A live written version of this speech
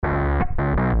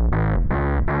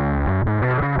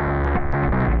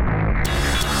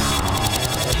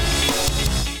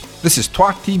This is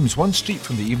Twat Teams, one street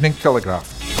from the Evening Telegraph.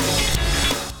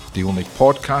 The only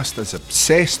podcast as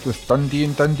obsessed with Dundee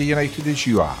and Dundee United as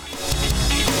you are.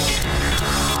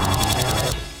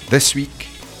 This week,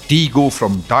 D go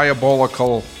from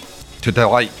diabolical to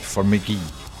delight for McGee.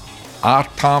 Are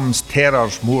Tam's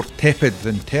terrors more tepid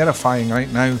than terrifying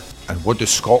right now? And what does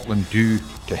Scotland do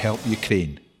to help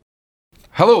Ukraine?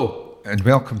 Hello, and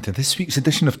welcome to this week's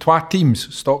edition of Twat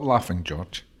Teams. Stop laughing,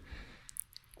 George.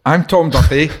 I'm Tom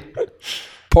Duffy.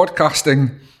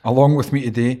 Podcasting along with me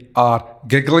today are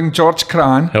giggling George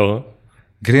Cran. Hello.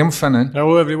 Graham Finnan.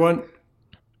 Hello, everyone.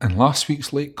 And last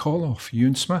week's late call-off,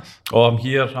 Ewan Smith. Oh, I'm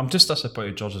here. I'm just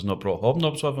disappointed George has not brought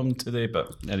hobnobs with him today,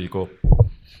 but there you go.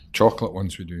 Chocolate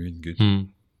ones would be good. You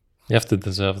have to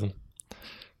deserve them.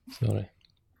 Sorry.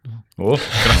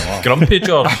 Oh, grumpy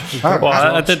George.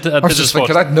 I did just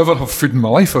thinking I'd never have food in my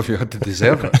life if you had to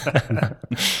deserve it.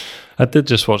 I did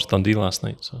just watch Dundee last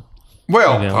night, so.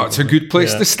 Well, that's a good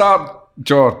place to start,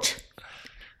 George.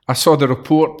 I saw the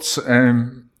reports,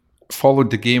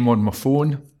 followed the game on my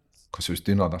phone, because I was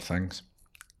doing other things.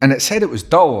 And it said it was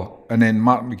dull, and then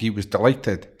Mark McGee was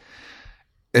delighted.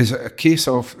 Is it a case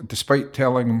of, despite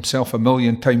telling himself a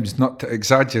million times not to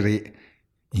exaggerate,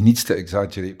 he needs to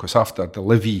exaggerate, because after the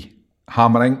Livy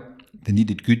hammering, they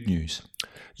needed good news.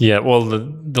 Yeah, well,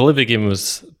 the Livy game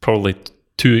was probably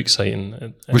too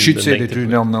exciting. We should say they drew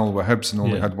 0-0 with Hibs and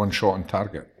only had one shot on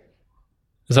target.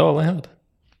 Is that all they had?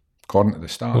 According to the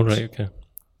stats. Oh, right, okay.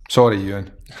 Sorry, Ewan.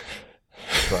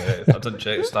 I didn't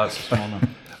check the stats this morning.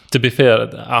 To be fair,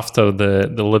 after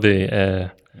the Livy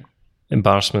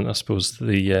embarrassment, I suppose,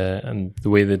 and the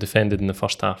way they defended in the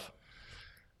first half,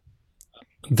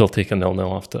 they'll take a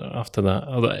 0-0 after that.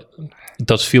 Although it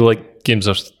does feel like games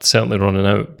are certainly running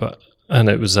out,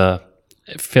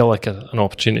 it felt like an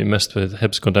opportunity missed with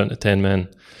Hibs going down to 10 men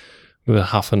with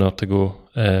half an hour to go.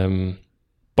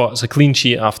 But it's a clean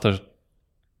sheet after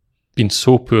being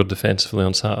so poor defensively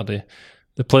on Saturday.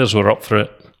 The players were up for it.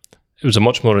 It was a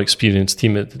much more experienced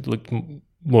team. It looked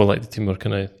more like the team we're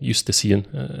kind of used to seeing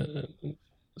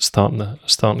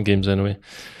starting games anyway.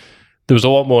 There was a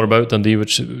lot more about Dundee,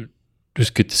 which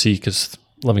was good to see because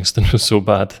Livingston was so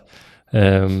bad.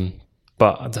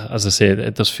 But as I say,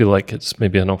 it does feel like it's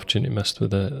maybe an opportunity missed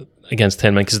with against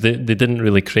 10 men because they didn't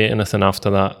really create anything after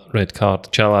that red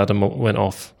card. Chal Adam went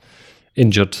off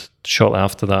injured shortly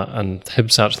after that, and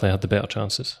Hibs actually had the better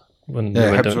chances.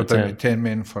 Hibs were down to 10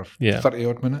 men for 30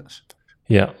 odd minutes.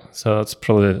 Yeah, so that's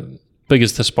probably the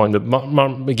biggest disappointment. Mark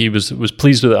McGee was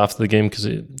pleased with it after the game because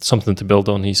it's something to build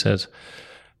on, he said.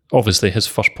 Obviously, his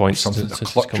first point something to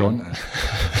clutch on.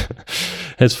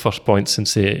 His first point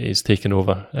since he's taken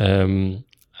over,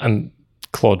 and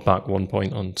clawed back 1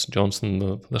 point on St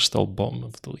Johnstone. They're still bottom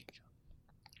of the league.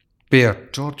 Bear,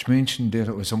 George mentioned there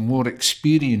it was a more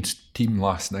experienced team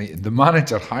last night, and the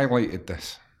manager highlighted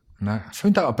this. And I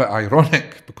found that a bit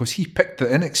ironic because he picked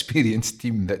the inexperienced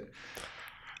team that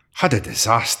had a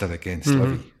disaster against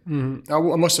Livy. I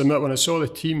must admit, when I saw the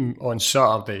team on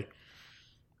Saturday,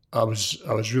 I was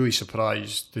really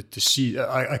surprised to see.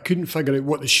 I couldn't figure out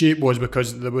what the shape was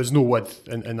because there was no width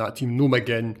in that team. No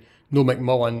McGinn, no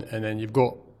McMullen, and then you've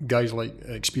got guys like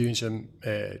experiencing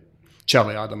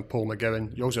Charlie Adam, Paul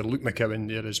McGowan. You also had Luke McGowan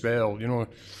there as well, you know.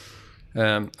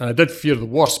 And I did fear the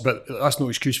worst, but that's no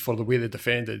excuse for the way they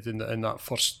defended in that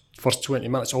first 20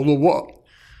 minutes. Although what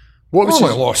was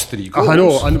only lost 3 goals. I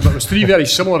know, but it was 3 very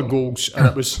similar goals, and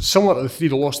it was similar to the 3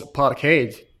 they lost at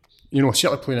Parkhead. You know,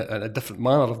 certainly playing it in a different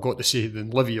manner, I've got to say, than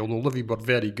Livy, although Livy were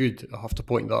very good, I have to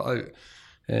point that out.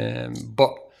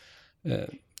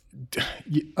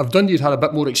 If Dundee had a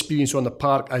bit more experience on the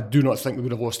park, I do not think they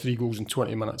would have lost 3 goals in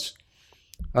 20 minutes.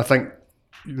 I think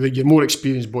your more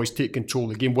experienced boys take control of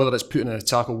the game, whether it's putting in a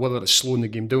tackle, whether it's slowing the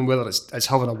game down, whether it's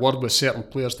having a word with certain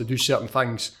players to do certain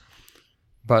things.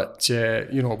 But,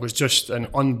 it was just an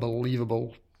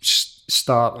unbelievable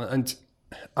start. And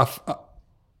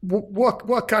what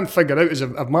I can't figure out is if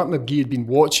Mark McGee had been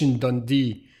watching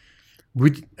Dundee,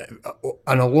 would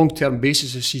on a long-term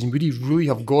basis this season, would he really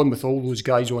have gone with all those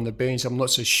guys on the bench? I'm not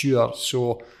so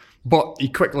sure. But he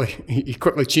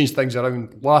quickly changed things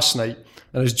around last night.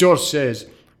 And as George says,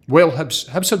 well, Hibs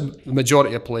had the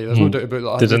majority of play. There's no doubt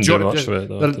about that. They didn't do much of it,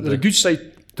 though. They're a good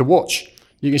side to watch.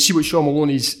 You can see what Sean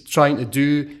Maloney's trying to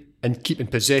do and keeping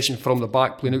possession from the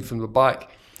back, playing out from the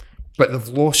back. But they've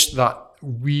lost that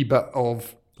wee bit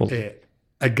of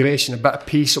aggression, a bit of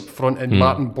pace up front in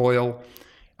Martin Boyle.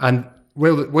 And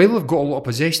while they've got a lot of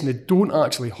possession, they don't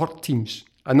actually hurt teams.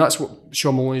 And that's what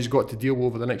Sean Maloney's got to deal with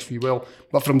over the next few while.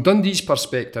 But from Dundee's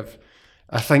perspective,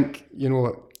 I think,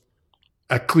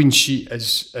 a clean sheet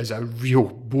is a real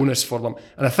bonus for them.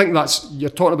 And I think you're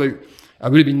talking about It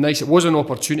would have been nice. It was an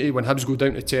opportunity when Hibs go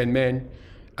down to 10 men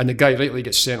and the guy rightly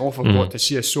gets sent off. I've got to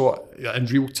see. I saw it in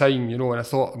real time, you know, and I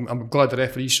thought, I'm glad the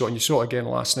referee saw it, and you saw it again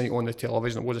last night on the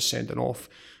television. It was a sending off.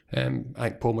 I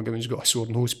think Paul McGowan's got a sore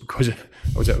nose because it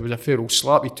was a fair old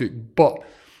slap he took. But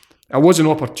it was an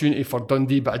opportunity for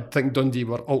Dundee, but I think Dundee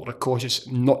were ultra cautious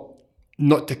not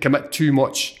to commit too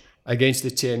much against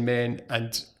the 10 men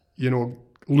and, you know,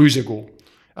 lose a goal.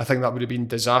 I think that would have been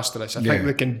disastrous. I think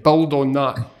they can build on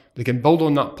that. They can build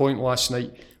on that point last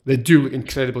night. They do look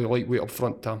incredibly lightweight up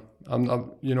front, Tam.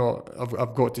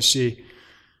 I've got to say,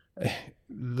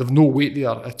 they've no weight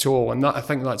there at all, and I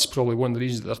think that's probably one of the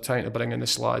reasons that they're trying to bring in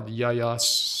this lad, Yaya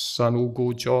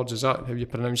Sanogo George. Is that how you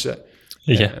pronounce it?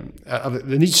 Yeah.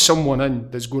 They need someone in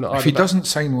that's going to add. If he doesn't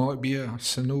sign, will it be a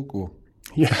Sanogo?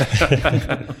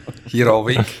 Here all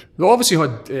week. They obviously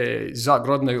had Zach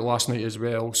Rudden out last night as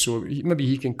well, so maybe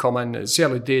he can come in. It's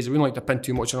early days. I wouldn't like to pin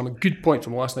too much on him. A good point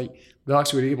from last night. They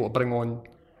actually were able to bring on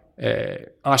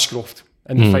Ashcroft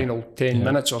in the final 10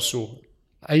 minutes or so.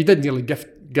 He did nearly gift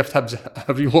Hibs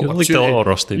a real opportunity. Looked a little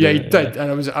rusty. Yeah, he did,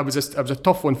 and it was a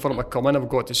tough one for him to come in, I've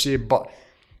got to say. But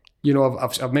you know,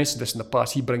 I've mentioned this in the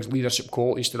past. He brings leadership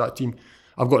qualities to that team.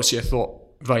 I've got to say, I thought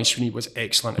Ryan Sweeney was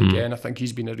excellent again. I think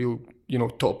he's been a real, you know,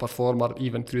 top performer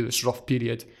even through this rough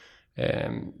period.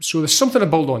 So there's something to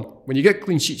build on. When you get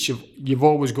clean sheets, you've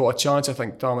always got a chance, I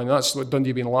think, Tom, and that's what Dundee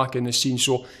have been lacking this season.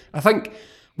 So I think,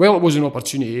 well, it was an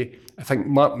opportunity. I think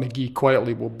Mark McGee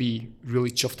quietly will be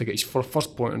really chuffed to get his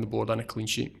first point on the board and a clean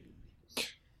sheet.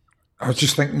 I was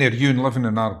just thinking there, you and living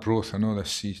in Arbroath, I know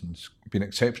this season's been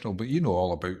exceptional, but you know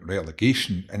all about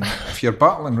relegation. And if you're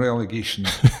battling relegation,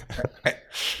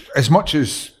 as much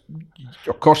as,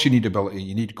 of course you need ability,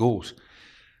 you need goals,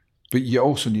 but you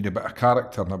also need a bit of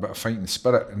character and a bit of fighting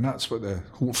spirit. And that's what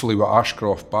hopefully with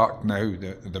Ashcroft back now,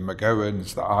 the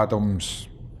McGowans, the Adams,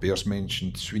 Bears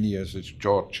mentioned, Sweeney as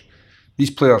George.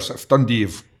 These players, if Dundee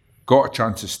have got a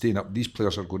chance of staying up, these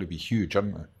players are going to be huge,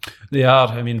 aren't they? They are.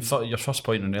 I mean, your first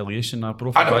point on relegation,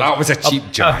 Arbroath. I know, that was a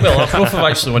cheap job. Well, Arbroath have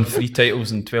actually won 3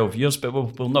 titles in 12 years, but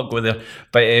we'll not go there.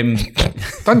 But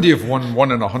Dundee have won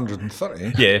 1 in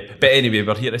 130. Yeah, but anyway,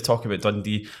 we're here to talk about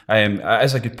Dundee. It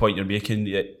is a good point you're making.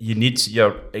 You need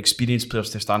your experienced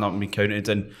players to stand up and be counted.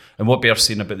 And what Bear's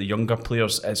saying about the younger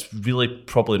players, it's really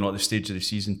probably not the stage of the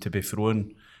season to be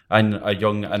throwing in a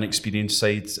young, inexperienced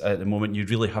side at the moment. You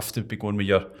really have to be going with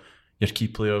your key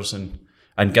players and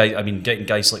guys. I mean, getting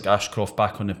guys like Ashcroft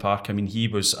back on the park. I mean, he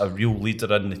was a real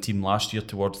leader in the team last year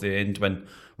towards the end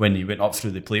when he went up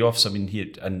through the playoffs. I mean,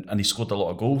 he scored a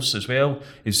lot of goals as well.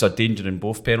 He was a danger in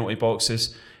both penalty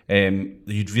boxes.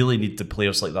 You'd really need the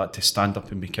players like that to stand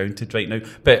up and be counted right now.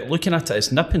 But looking at it, it's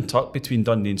nip and tuck between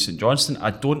Dundee and St Johnstone.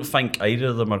 I don't think either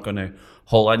of them are going to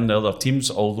haul in the other teams,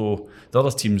 although the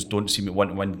other teams don't seem to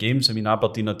want to win games. I mean,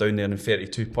 Aberdeen are down there in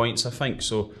 32 points, I think.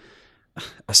 So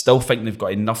I still think they've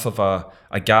got enough of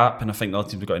a gap, and I think the other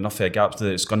teams have got enough of a gap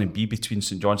that it's going to be between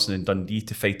St Johnstone and Dundee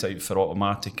to fight out for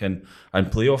automatic and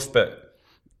playoff. But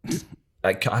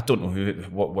I don't know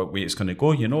what way it's going to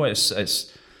go. You know, it's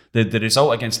the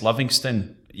result against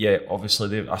Livingston. Yeah,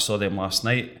 obviously I saw them last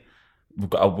night. We'll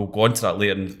go on to that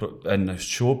later in the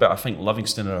show, but I think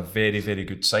Livingston are a very, very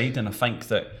good side, and I think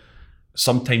that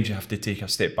sometimes you have to take a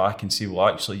step back and say, well,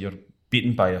 actually, you're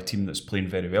beaten by a team that's playing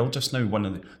very well just now, one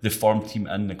of the form team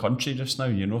in the country just now,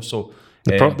 you know. So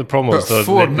the problem was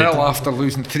 4-0 after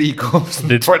losing 3 goals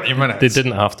in 20 minutes. They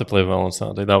didn't have to play well on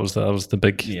Saturday. That was the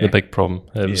big problem.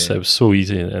 It was so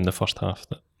easy in the first half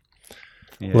that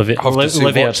Livy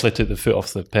actually took the foot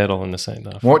off the pedal in the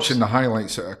second half. Watching the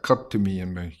highlights, it occurred to me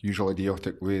in my usual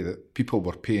idiotic way that people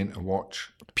were paying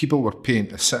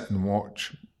to sit and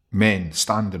watch men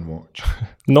stand and watch.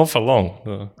 Not for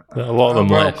long. A lot of them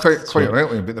left. Quite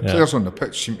rightly, but the players on the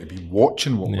pitch seemed to be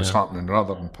watching what was happening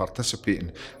rather than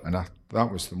participating, and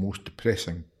that was the most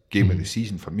depressing game of the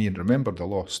season for me. And remember, they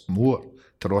lost more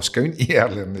to Ross County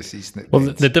earlier in the season. Well,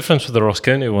 the difference with the Ross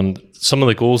County one, some of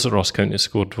the goals that Ross County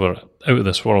scored were out of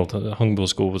this world.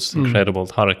 Hungbo's goal was incredible.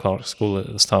 Harry Clark's goal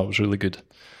at the start was really good.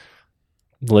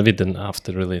 Livy didn't have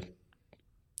to really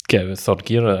get out of third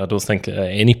gear, I don't think, at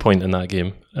any point in that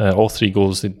game. All 3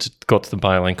 goals, they got to the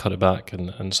byline, cut it back,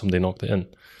 and somebody knocked it in,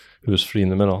 who was free in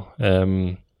the middle.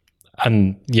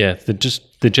 And yeah,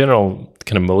 the general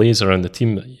kind of malaise around the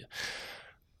team,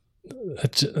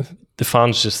 the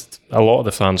fans a lot of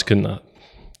the fans couldn't, a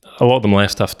lot of them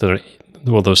left after,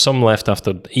 well, there was some left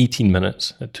after 18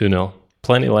 minutes at 2-0,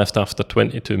 plenty left after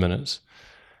 22 minutes.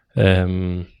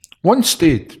 One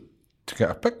stayed to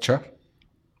get a picture.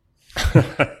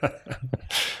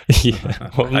 Yeah,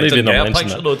 well, I maybe didn't not get a mention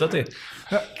picture that. though, did he?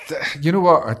 You know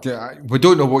what? We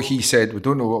don't know what he said. We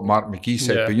don't know what Mark McGee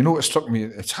said. Yeah. But you know what struck me?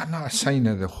 It's not a sign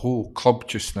of the whole club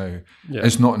just now Yeah.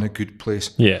 is not in a good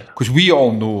place. Yeah. Because we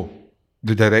all know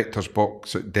the director's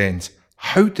box at Dens.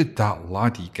 How did that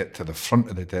laddie get to the front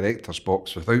of the director's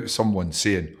box without someone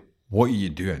saying, "What are you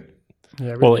doing?"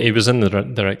 Yeah, Well, he was in the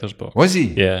director's box. Was he?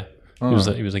 Yeah, he was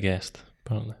a guest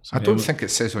apparently. So, I don't think it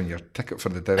says on your ticket for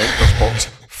the director's box,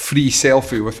 free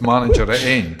selfie with manager at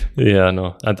end. yeah, I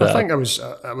know. I think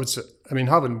I mean,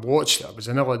 having watched it, it was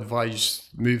an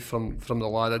ill-advised move from the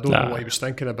lad. I don't know what he was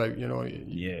thinking about,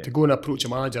 to go and approach a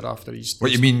manager after he's...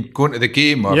 What you mean, going to the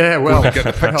game or Yeah, well, going to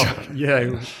get the picture? well,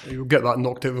 yeah, he'll get that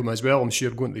knocked out of him as well, I'm sure,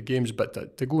 going to the games,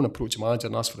 but to go and approach a manager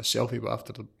and ask for a selfie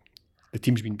after the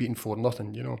team's been beaten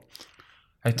 4-0,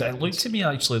 It looked to me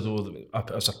actually though,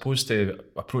 as opposed to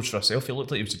approach for a selfie, it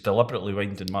looked like he was deliberately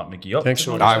winding Mark McGee up. I think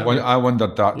so. I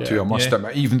wondered that too. I must Yeah.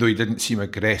 admit, even though he didn't seem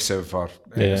aggressive or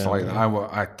anything like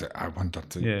that, I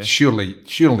wondered. Yeah. Surely,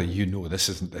 this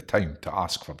isn't the time to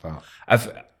ask for that.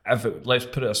 If it, let's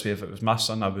put it this way, if it was my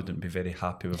son, I wouldn't be very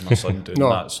happy with my son doing No.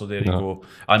 that. So there you go.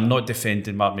 I'm not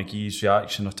defending Mark McGee's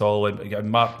reaction at all. And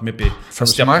Mark maybe If it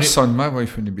was my son, my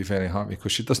wife wouldn't be very happy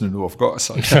because she doesn't know I've got a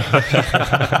son.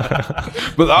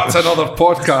 But that's another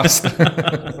podcast.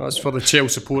 That's for the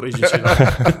Chelsea supporters, you see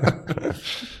that.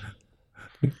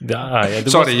 there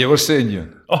Sorry, you were saying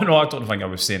you. Oh no, I don't think I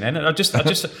was saying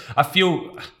anything. I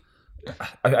feel.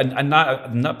 In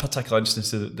that particular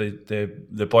instance,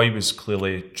 the boy was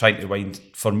clearly trying to wind.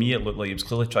 For me, it looked like he was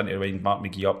clearly trying to wind Mark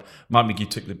McGee up. Mark McGee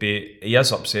took the bait. He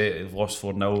is upset. He lost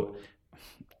 4-0.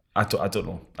 I don't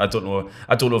know. I don't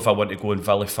know if I want to go and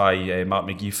vilify Mark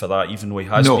McGee for that, even though he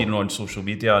has been on social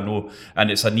media. I know,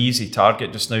 and it's an easy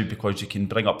target just now because you can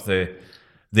bring up the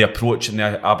approach in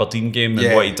the Aberdeen game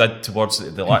and what he did towards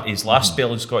his last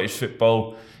spell in Scottish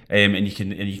football. And you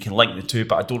can link the two,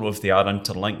 but I don't know if they are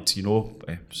interlinked,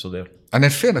 so there. And in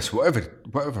fairness,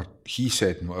 whatever he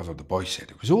said and whatever the boy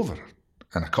said, it was over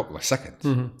in a couple of seconds.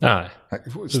 Mm-hmm. Aye.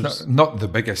 It's not the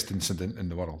biggest incident in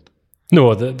the world.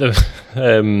 No, there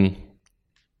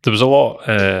was a lot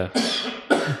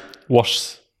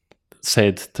worse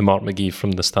said to Mark McGee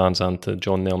from the stands and to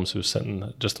John Nelms, who was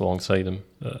sitting just alongside him.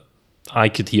 I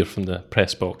could hear from the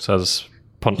press box as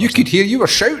punters. You could hear you were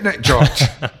shouting at George.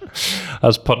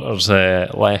 As punters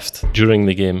left during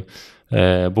the game,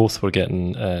 both were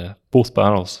getting both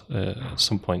barrels at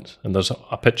some point. And there's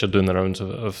a picture doing the rounds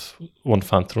of one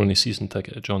fan throwing a season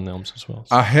ticket at John Nelms as well.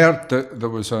 So, I heard that there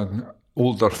was an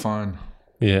older fan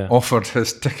offered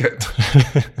his ticket.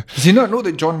 Does he not know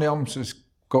that John Nelms has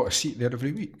got a seat there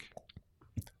every week?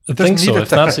 I think so. If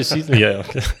that's his season, yeah.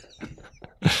 Okay.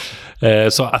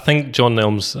 So I think John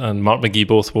Nelms and Mark McGee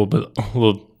both will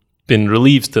have been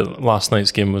relieved that last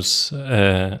night's game was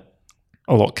a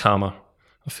lot calmer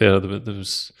affair. There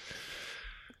was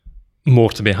more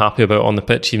to be happy about on the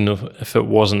pitch, even if it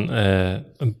wasn't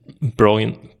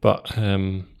brilliant. But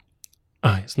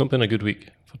it's not been a good week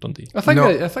for Dundee. I think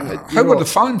how were the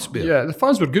fans being? Yeah, the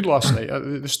fans were good last night.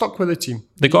 They stuck with the team.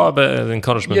 They got a bit of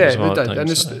encouragement as well. They did. At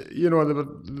times,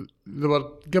 And they were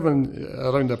given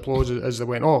a round of applause as they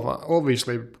went off,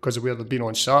 obviously because of where they'd been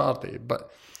on Saturday. But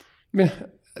I mean,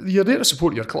 you're there to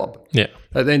support your club. Yeah.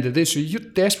 At the end of the day, so you're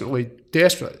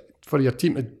desperate for your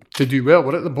team to do well.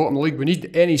 We're at the bottom of the league. We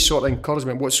need any sort of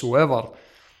encouragement whatsoever.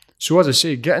 So as I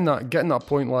say, getting that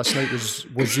point last night was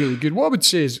really good. What I would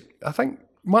say is, I think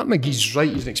Mark McGee's right.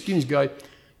 He's an experienced guy.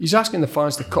 He's asking the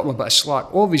fans to cut him a bit of slack.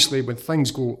 Obviously, when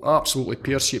things go absolutely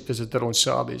pear-shaped as it did on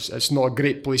Saturdays, it's not a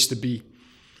great place to be.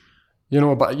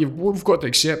 But what we've got to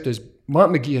accept is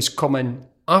Mark McGee has come in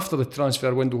after the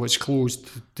transfer window has closed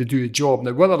to do the job.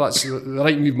 Now, whether that's the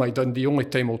right move by Dundee, only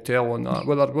time will tell on that.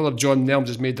 Whether John Nelms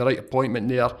has made the right appointment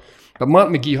there. But Mark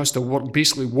McGee has to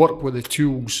work with the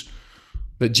tools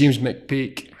that James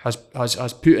McPake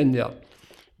has put in there.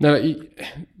 Now,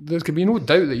 there can be no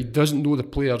doubt that he doesn't know the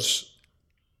players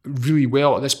really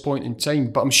well at this point in time,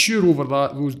 but I'm sure over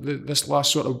this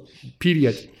last sort of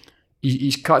period,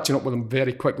 he's catching up with them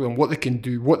very quickly on what they can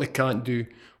do, what they can't do,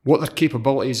 what their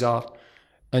capabilities are,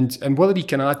 and whether he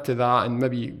can add to that and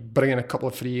maybe bring in a couple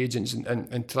of free agents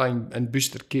and try and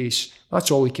boost their case.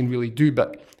 That's all he can really do,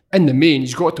 but in the main,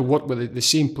 he's got to work with the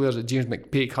same players that James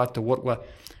McPake had to work with.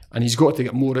 And he's got to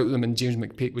get more out of them than James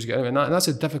McPake was getting out. And that's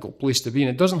a difficult place to be. And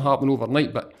it doesn't happen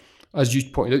overnight. But as you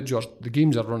pointed out, George, the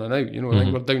games are running out. I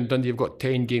think we're down Dundee. You've got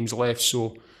 10 games left.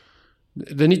 So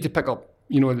they need to pick up,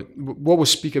 what we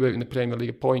speak about in the Premier League.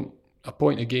 A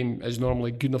point a game is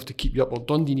normally good enough to keep you up. Well,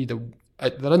 Dundee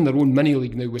they're in their own mini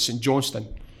league now with St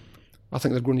Johnstone. I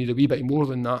think they're going to need a wee bit more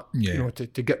than that, Yeah. you know, to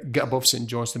get above St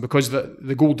Johnstone, because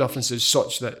the goal difference is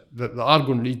such that they are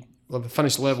going to need, well, they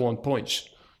finished level on points,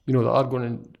 you know, they are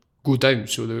going to go down,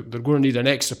 so they're going to need an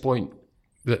extra point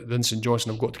than St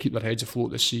Johnstone have got to keep their heads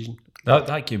afloat this season.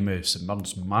 That game with St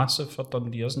Mirren's massive for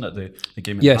Dundee, isn't it? The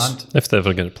game in Yes. hand. If they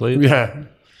ever get it played. Yeah.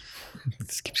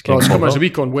 It keeps Well, getting it's coming as a called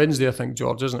week on Wednesday, I think,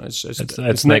 George, isn't it?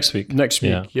 It's next week. Next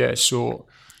week, Yeah. yeah. So,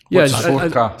 yeah, What's the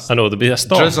forecast? I know there'll be a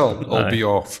storm. Drizzle will Aye. be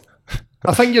off.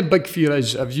 I think your big fear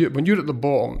is when you're at the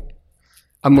bottom,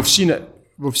 and we've seen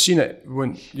it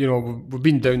when, you know, we've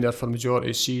been down there for the majority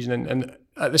of the season, and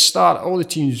at the start, all the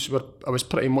teams I was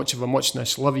pretty much of a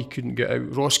muchness. Livy couldn't get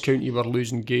out. Ross County were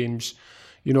losing games.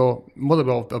 You know,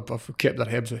 Motherwell have kept their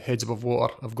heads above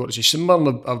water, I've got to say. St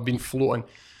Mirren have been floating.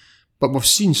 But we've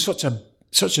seen such a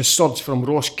surge from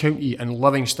Ross County and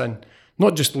Livingston,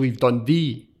 not just to leave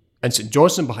Dundee and St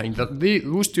Johnstone behind.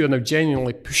 Those two are now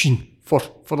genuinely pushing for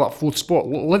that fourth spot.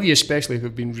 Livy especially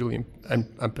have been really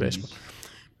impressed.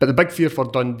 But the big fear for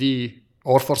Dundee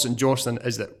or for St Johnstone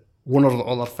is that one or the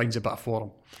other finds a bit of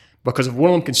form. Because if one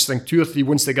of them can string 2 or 3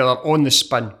 wins together on the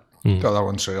spin, The other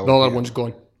one's the other one's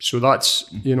gone. So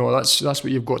that's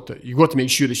what you've got to make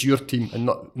sure it's your team and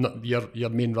not your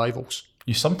main rivals.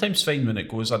 You sometimes find when it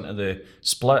goes into the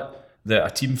split that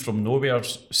a team from nowhere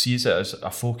sees it as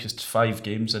a focused 5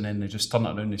 games, and then they just turn it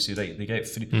around and say, right, they get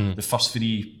the first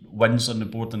 3 wins on the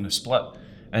board in the split.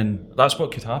 And that's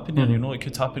what could happen here, you know. It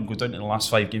could happen, go down to the last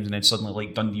 5 games, and then suddenly,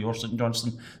 like Dundee or St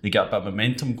Johnstone, they get a bit of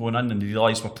momentum going in, and they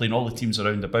realise we're playing all the teams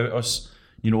around about us,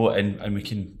 you know, and we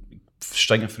can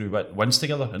string a few wins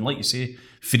together. And like you say,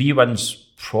 3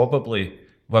 wins probably,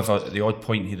 with the odd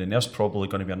point here and there's probably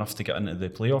going to be enough to get into the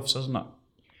playoffs, isn't it?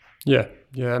 Yeah.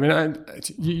 I mean,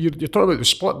 you're talking about the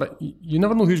split, but you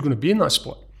never know who's going to be in that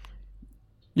split.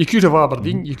 You could have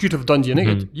Aberdeen, you could have Dundee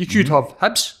United, you could have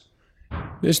Hibs.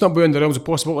 It's not beyond the realms of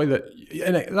possibility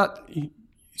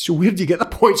so where do you get the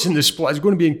points in the split? It's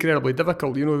going to be incredibly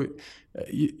difficult. You know,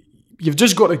 you've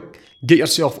just got to get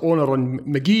yourself on or on.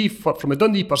 McGee, from a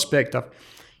Dundee perspective,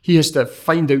 he has to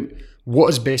find out what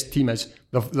his best team is.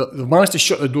 They've managed to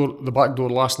shut the back door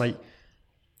last night.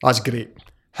 That's great.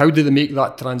 How do they make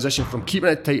that transition from keeping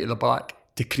it tight at the back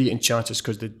to creating chances?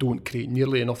 Because they don't create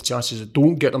nearly enough chances. They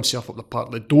don't get themselves up the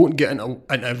park. They don't get into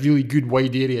really good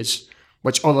wide areas,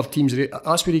 which other teams,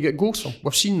 that's where you get goals from.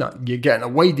 We've seen that. You get into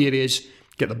wide areas,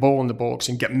 get the ball in the box,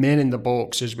 and get men in the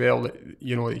box as well that,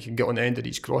 you know, you can get on the end of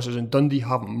these crosses. And Dundee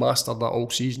haven't mastered that all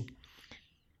season.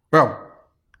 Well,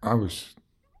 I was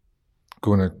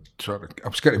getting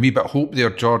a wee bit of hope there,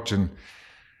 George, and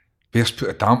Bears put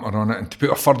a dampener on it, and to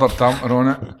put a further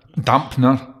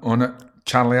dampener on it,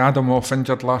 Charlie Adam off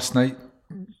injured last night,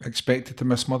 expected to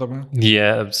miss Motherwell.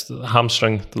 Yeah, it was the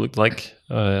hamstring, it looked like,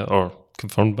 or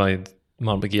confirmed by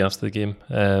Mark McGee after the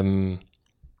game.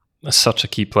 Such a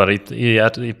key player.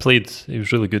 He played, he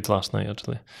was really good last night,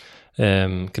 actually.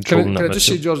 Controlling Can I just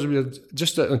say, George,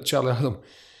 just on Charlie Adam,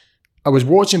 I was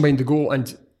watching behind the goal,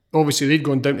 and obviously they'd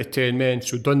gone down to 10 men,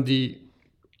 so Dundee,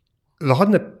 they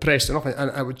hadn't pressed enough,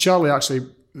 and with Charlie actually,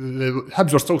 the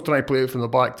Hibs were still trying to play it from the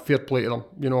back, fair play to them,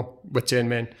 you know, with 10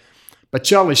 men. But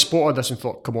Charlie spotted this and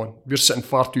thought, come on, we're sitting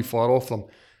far too far off them.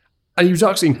 And he was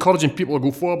actually encouraging people to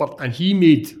go forward, and he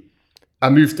made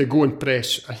a move to go and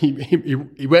press. And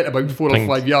he went about 4 or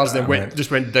 5 yards, then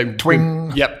just went down.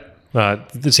 Twing. Yep.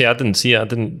 See, I didn't see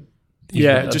it.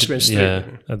 It just went straight. Yeah,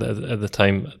 at the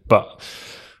time. But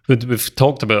we've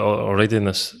talked about already in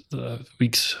this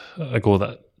weeks ago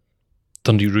that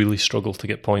Dundee really struggled to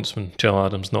get points when Charlie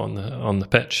Adam's not on the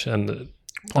pitch. And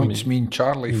Points mean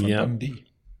Charlie for Dundee.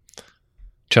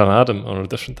 Charlie Adam, or a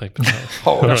different type of Charlie.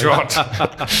 Oh, George.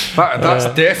 That's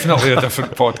definitely a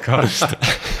different podcast.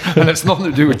 And it's nothing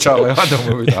to do with Charlie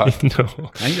Adam with that. No.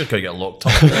 I think you're going to get locked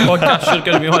up. The podcast you're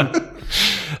going to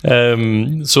be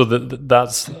on. So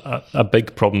that's a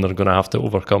big problem they're going to have to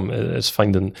overcome, is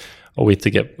finding a way to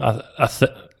get...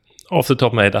 off the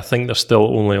top of my head, I think they're still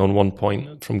only on 1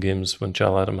 point from games when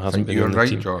Charlie Adam hasn't been in the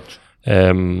team. You're right,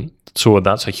 George. So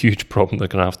that's a huge problem they're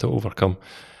going to have to overcome.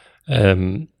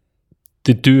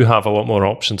 They do have a lot more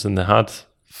options than they had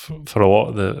for a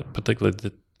lot of particularly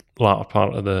the latter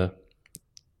part of the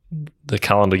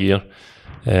calendar year.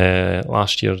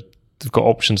 Last year, they've got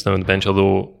options now on the bench,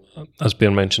 although, as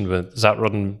Bear mentioned, with Zach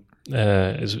Rudden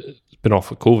has been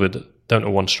off with COVID, down to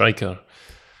one striker,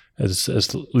 is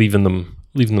leaving them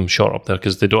short up there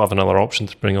because they don't have another option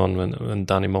to bring on when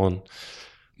Danny Mullen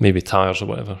maybe tires or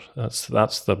whatever.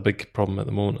 That's the big problem at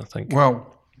the moment, I think.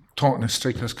 Well, talking of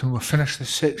strikers, can we finish this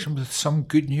section with some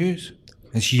good news?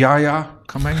 Is Yaya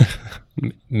coming?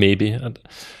 Maybe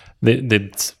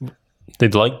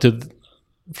they'd like to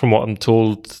from what I'm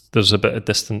told, there's a bit of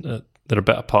distance. They're a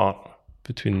bit apart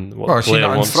between what Well, the I've seen player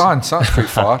that in wants. France. That's quite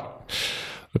far.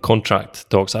 The contract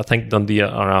talks. I think Dundee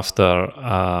are after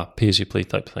a pay-as-you-play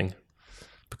type thing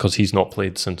because he's not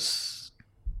played since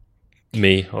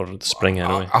May or the spring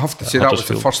anyway. I have to at say that was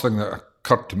the Huddersfield. first thing that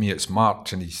occurred to me. It's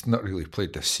March, and he's not really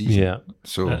played this season. Yeah,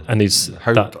 So and he's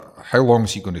how long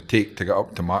is he going to take to get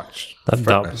up to match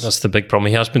fitness? that's the big problem.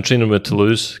 He has been training with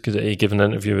Toulouse because he gave an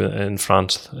interview in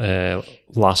France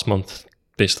last month.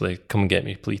 Basically, come and get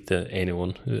me, please, to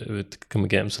anyone who would come and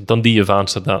get him. So Dundee have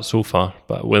answered that so far,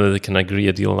 but whether they can agree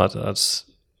a deal, that's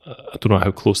I don't know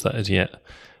how close that is yet.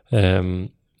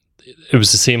 It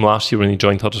was the same last year when he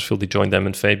joined Huddersfield. He joined them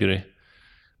in February,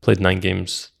 played 9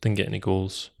 games, didn't get any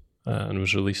goals, and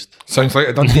was released. Sounds like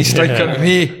a Dundee striker to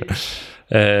me.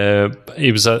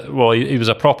 He was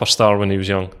a proper star when he was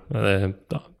young.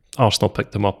 Arsenal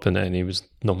picked him up, and he was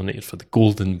nominated for the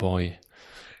Golden Boy.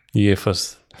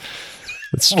 UEFA's.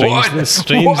 It's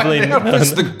strangely, What on earth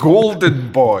is the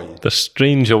Golden Boy? the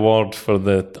strange award for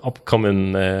the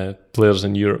upcoming players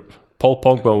in Europe. Paul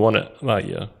Pogba won it that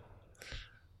year,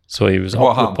 so he was.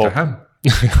 What up happened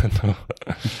with to him?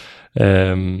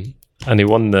 No. And he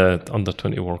won the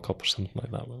Under-20 World Cup or something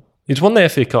like that. He's won the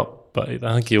FA Cup, but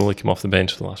I think he only came off the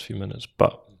bench for the last few minutes.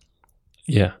 But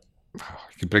yeah,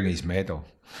 He could bring his medal.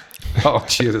 That'll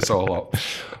cheer us all up.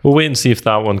 we'll wait and see if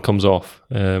that one comes off.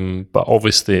 But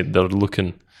obviously they're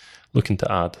looking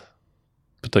to add,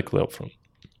 particularly up front.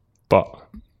 But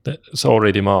it's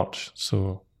already March,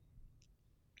 so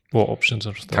what options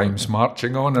are still? Time's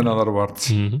marching on, in other words.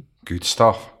 Mm-hmm. Good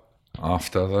stuff.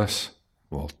 After this,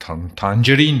 we'll turn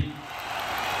tangerine.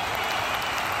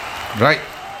 Right,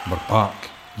 we're back.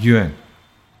 Ewan.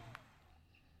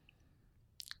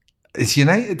 Is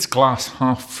United's glass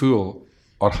half full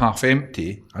or half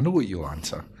empty? I know what you'll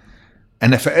answer.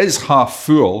 And if it is half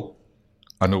full,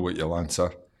 I know what you'll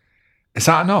answer. Is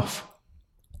that enough?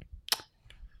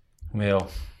 Well,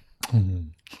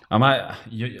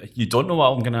 you don't know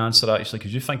what I'm going to answer actually,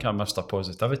 because you think I'm Mr.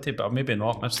 Positivity, but I'm maybe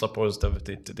not Mr.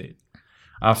 Positivity today.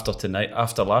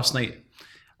 After last night,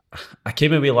 I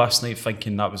came away last night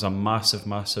thinking that was a massive,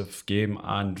 massive game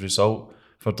and result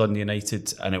for Dundee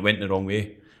United, and it went the wrong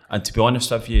way. And to be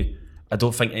honest with you, I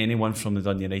don't think anyone from the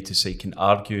Dundee United side can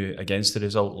argue against the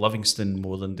result. Livingston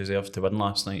more than deserved to win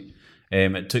last night.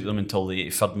 It took them until the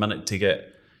 83rd minute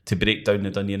to break down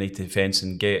the Dundee United defence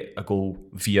and get a goal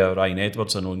via Ryan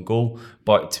Edwards, an own goal.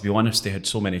 But to be honest, they had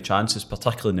so many chances,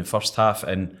 particularly in the first half.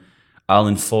 And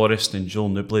Alan Forrest and Joel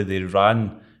Newbley, they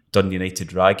ran Dundee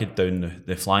United ragged down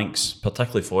the flanks,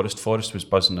 particularly Forrest. Forrest was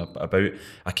buzzing about.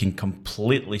 I can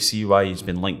completely see why he's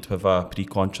been linked with a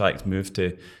pre-contract move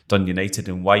to Dundee United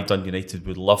and why Dundee United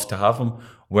would love to have him.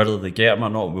 Whether they get him or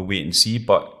not, we'll wait and see,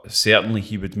 but certainly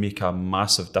he would make a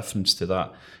massive difference to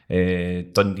that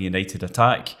Dundee United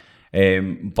attack.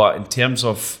 But in terms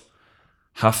of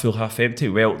half full, half empty,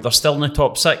 well, they're still in the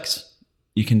top 6.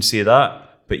 You can say that.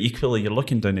 But equally, you're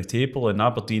looking down the table, and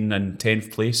Aberdeen in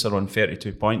 10th place are on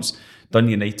 32 points.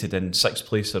 Dundee United in 6th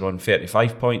place are on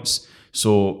 35 points.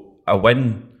 So a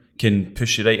win can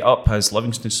push you right up, as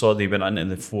Livingston saw. They went into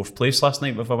the 4th place last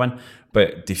night with a win.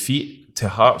 But defeat to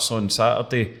Hearts on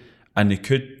Saturday, and they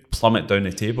could plummet down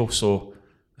the table. So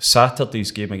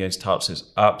Saturday's game against Hearts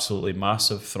is absolutely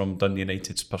massive from Dundee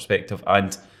United's perspective.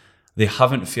 And they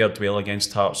haven't fared well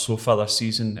against Hearts so far this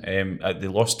season. They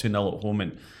lost 2-0 at home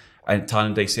and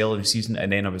Tannadice early in the season,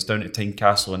 and then I was down at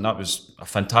Tynecastle, and that was a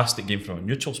fantastic game from a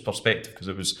neutral's perspective because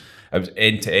it was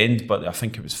end to end, but I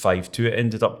think it was 5-2. It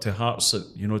ended up to Hearts,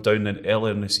 down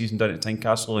earlier in the season down at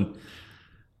Tynecastle,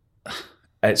 and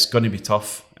it's going to be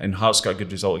tough. And Hearts got a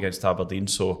good result against Aberdeen,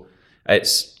 so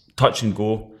it's touch and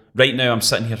go. Right now, I'm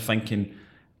sitting here thinking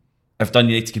if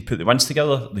Dundee United can put the wins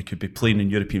together, they could be playing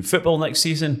in European football next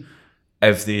season.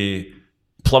 If they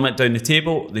plummet down the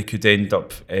table, they could end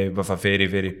up with a very,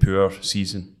 very poor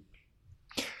season.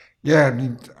 Yeah, I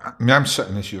mean, I'm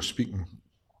sitting as you're speaking,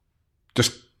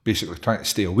 just basically trying to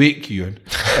stay awake, Ewan.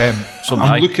 So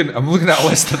I'm looking at a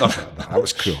list of their, that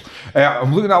was cool.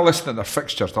 I'm looking at a list of their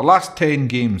fixtures. The last 10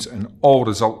 games in all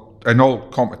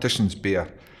competitions bear,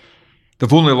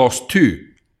 they've only lost 2.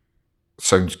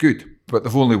 Sounds good, but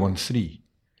they've only won 3.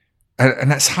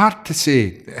 And it's hard to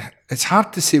say. It's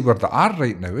hard to say where they are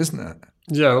right now, isn't it?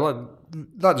 Yeah, well,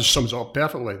 that just sums it up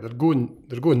perfectly. They're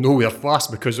going nowhere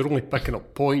fast because they're only picking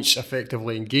up points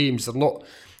effectively in games. They're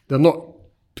not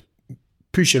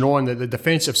pushing on the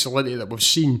defensive solidity that we've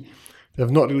seen.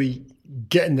 They've not really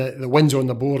getting the wins on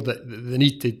the board that they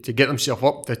need to get themselves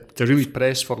up to really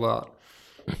press for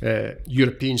that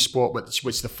European spot, which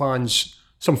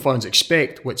some fans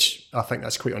expect, which I think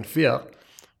that's quite unfair.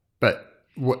 But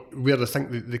where they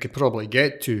think they could probably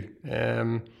get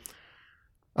to.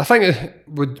 I think it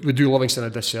would do Livingston a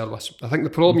disservice. I think the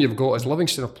problem you've got is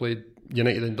Livingston have played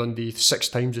United and Dundee 6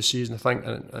 times this season, I think,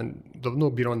 and they've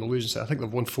not been on the losing side. I think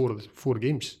they've won 4 of the 4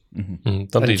 games.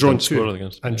 Dundee drawn didn't score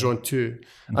against them, and drawn 2.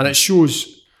 And it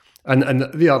shows, and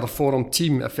they are the forum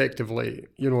team effectively,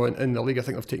 in the league. I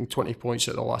think they've taken 20 points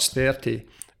out of the last 30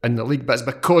 in the league, but it's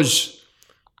because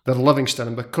they're Livingston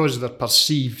and because they're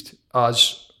perceived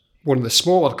as one of the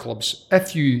smaller clubs.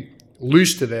 If you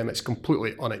lose to them, it's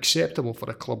completely unacceptable for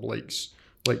a club like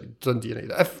Dundee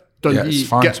United. If Dundee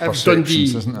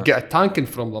get a tanking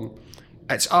from them,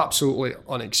 it's absolutely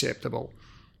unacceptable.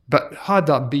 But had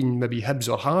that been maybe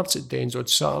Hibs or Hearts at Dens on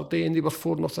Saturday and they were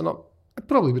 4-0 up, it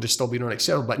probably would have still been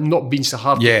unacceptable, but not been so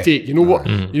hard to take. You know what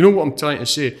I'm trying to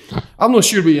say. I'm not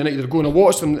sure where United are going to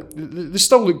watch them. They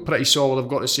still look pretty solid, I've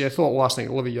got to say. I thought last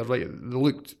night, Livy, you're right.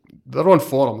 They're on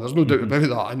form. There's no doubt about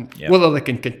that. And whether they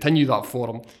can continue that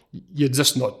form, you're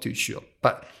just not too sure.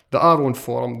 But they are on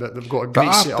form. They've got a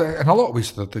great setup. In a lot of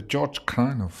ways, they're the George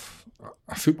Cran of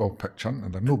a football pitch, aren't they?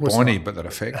 They're no Bonnie, but they're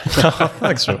effective.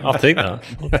 Thanks, I'll take that.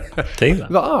 Take that.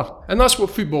 They are, and that's what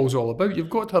football's all about. You've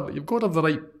got to have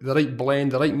the right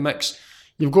blend, the right mix.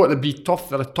 You've got to be tough.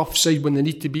 They're a tough side when they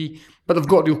need to be, but they've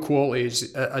got real quality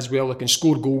as well. They can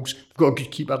score goals. They've got a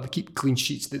good keeper. They keep clean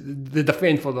sheets. They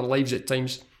defend for their lives at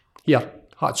times. Here,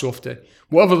 hats off to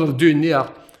whatever they're doing there.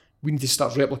 We need to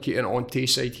start replicating it on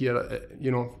Tayside here.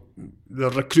 The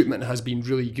recruitment has been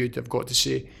really good, I've got to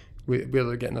say, where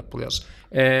they're getting their players.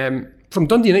 From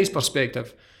Dundee United's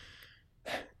perspective,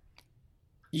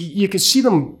 you can see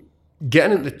them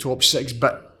getting into the top 6,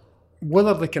 but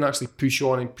whether they can actually push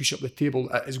on and push up the table,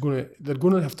 they're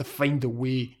going to have to find a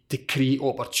way to create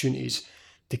opportunities,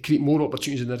 to create more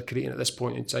opportunities than they're creating at this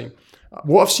point in time.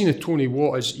 What I've seen of Tony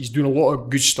Watt is he's doing a lot of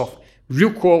good stuff,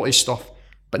 real quality stuff,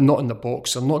 but not in the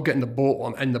box. They're not getting the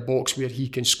ball in the box where he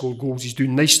can score goals. He's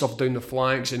doing nice stuff down the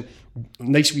flanks and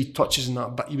nice wee touches and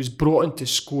that, but he was brought in to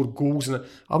score goals, and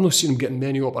I've not seen him getting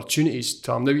many opportunities,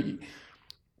 Tam. Now,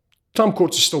 Tam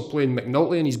Coates is still playing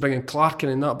McNulty and he's bringing Clark in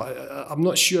and that, but I'm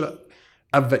not sure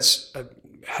if it's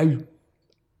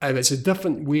a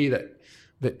different way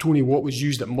that Tony Watt was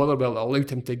used at Motherwell that allowed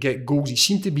him to get goals. He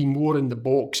seemed to be more in the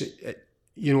box at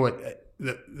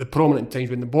the prominent times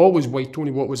when the ball was wide.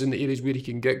 Tony Watt was in the areas where he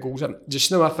can get goals. And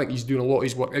just now I think he's doing a lot of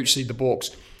his work outside the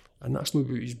box, and that's not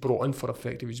what he's brought in for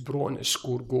effective. He's brought in to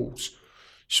score goals.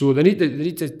 So they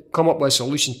need to come up with a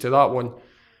solution to that one.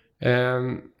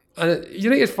 And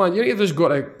United has got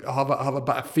to have a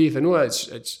bit of faith. I know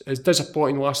it's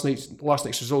disappointing last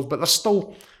night's results, but they're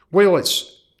still, while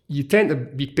you tend to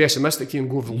be pessimistic here and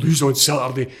go, if they lose on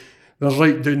Saturday, they're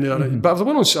right down there. But if they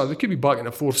win on Saturday, they could be back in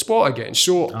the 4th spot again.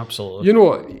 So absolutely,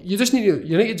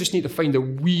 United just need to find a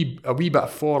wee bit of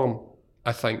form,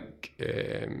 I think,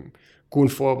 going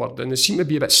forward. And they seem to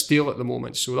be a bit stale at the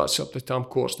moment. So that's up to Tam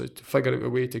Coates to figure out a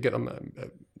way to get them,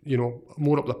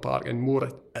 more up the park and more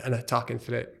an attacking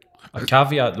threat. A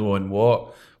caveat though on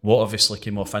Watt obviously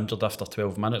came off injured after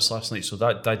 12 minutes last night, so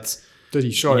that did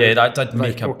he? Sorry. Yeah, that did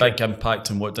make a big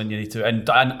impact on what Dun United. And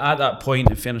at that point,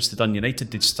 in fairness to Dun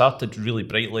United, they'd started really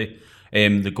brightly.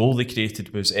 The goal they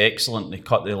created was excellent. They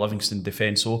cut the Livingston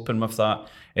defence open with that.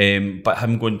 But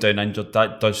him going down injured,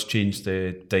 that does change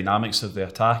the dynamics of the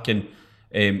attack. And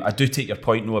I do take your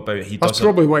point, though, about That's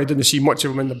probably why I didn't see much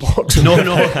of him in the box.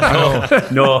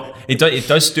 No. He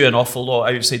does do an awful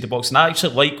lot outside the box. And I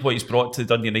actually like what he's brought to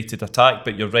the Dun United attack,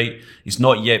 but you're right, he's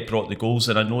not yet brought the goals.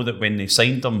 And I know that when they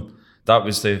signed him, that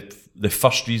was the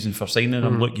first reason for signing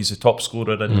him. Look, he's the top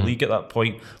scorer in the league at that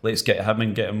point. Let's get him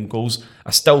and get him goals.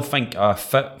 I still think a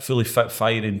fully fit,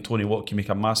 firing Tony Watt can make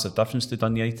a massive difference to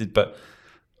Dun United, but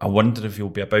I wonder if he'll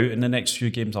be about in the next few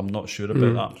games. I'm not sure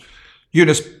about that.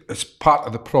 Eunice, it's part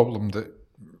of the problem that,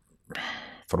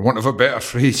 for want of a better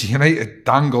phrase, United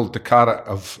dangled the carrot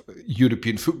of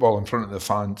European football in front of the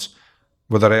fans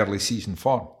with their early season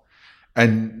form.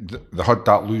 And they had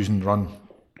that losing run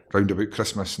round about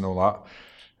Christmas and all that,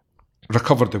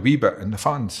 recovered a wee bit, and the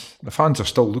fans are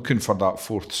still looking for that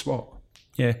 4th spot.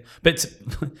 Yeah, but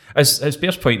as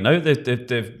Bear's point now,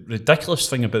 the ridiculous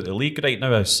thing about the league right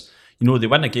now is, they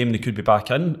win a game, they could be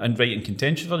back in and right in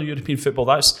contention for the European football.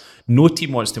 That's no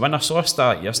team wants to win. I saw a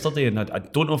stat yesterday, and I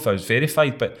don't know if it was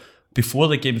verified, but before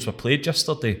the games were played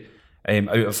yesterday, out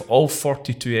of all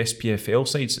 42 SPFL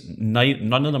sides,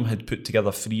 none of them had put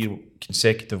together 3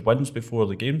 consecutive wins before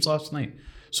the games last night.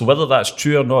 So whether that's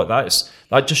true or not,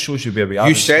 that just shows you where we are.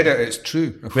 You said it, it's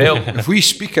true. If we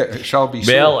speak it, it shall be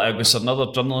so. Well, it was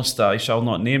another journalist that I shall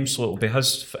not name, so it'll be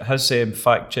his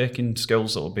fact-checking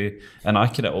skills that will be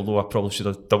inaccurate, although I probably should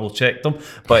have double-checked them.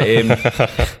 But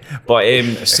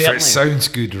If certainly... it sounds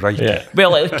good, right? Yeah.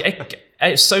 Well,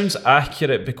 it sounds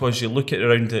accurate because you look at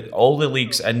around all the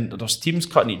leagues and there's teams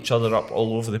cutting each other up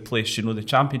all over the place. You know, the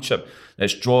Championship,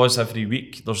 there's draws every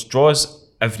week. There's draws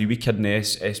every week in the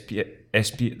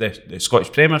the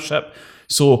Scottish Premiership.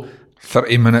 So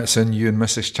 30 minutes in, you and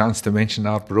Mrs. Chance to mention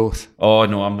Arbroath. oh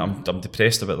no, I'm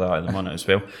depressed about that at the moment as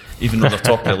well, even though they're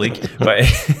top of the league.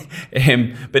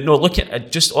 But no,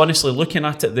 just honestly looking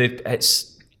at it,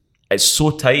 it's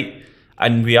so tight,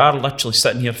 and we are literally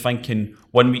sitting here thinking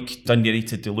 1 week Dundee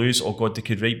United to lose, oh God, they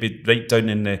could be right down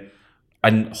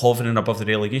and hovering above the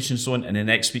relegation zone, and the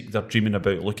next week they're dreaming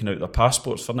about looking out their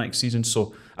passports for next season.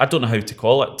 So I don't know how to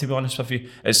call it, to be honest with you.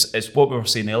 It's what we were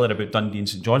saying earlier about Dundee and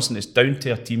St Johnstone. It's down to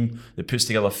a team that puts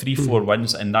together 3-4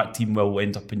 wins, and that team will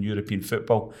end up in European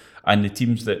football. And the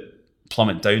teams that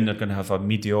plummet down, they're going to have a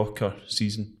mediocre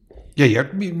season. Yeah,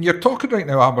 you're talking right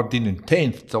now Aberdeen in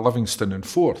 10th to Livingston in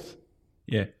 4th.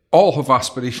 Yeah. All have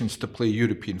aspirations to play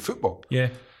European football. Yeah.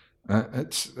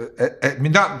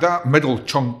 That middle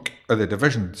chunk of the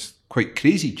division's quite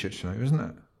crazy just now, isn't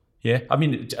it? Yeah, I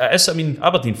mean, it is. I mean,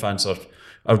 Aberdeen fans are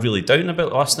really down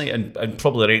about last night, and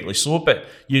probably rightly so. But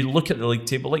you look at the league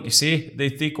table, like you say,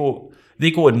 they go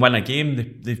and win a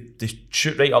game, they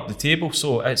shoot right up the table.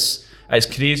 So it's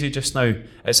crazy just now.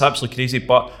 It's absolutely crazy.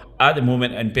 But at the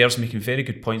moment, and Bear's making very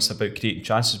good points about creating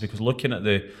chances, because looking at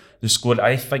the score,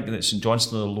 I think that St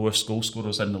Johnstone are the lowest goal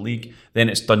scorers in the league. Then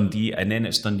it's Dundee, and then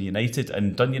it's Dundee United.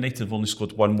 And Dundee United have only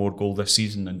scored one more goal this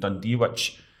season than Dundee,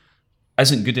 which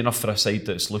isn't good enough for a side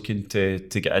that's looking to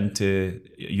get into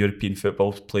European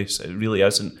football place. It really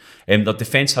isn't. Their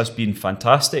defence has been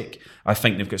fantastic. I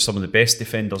think they've got some of the best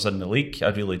defenders in the league. I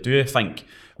really do. I think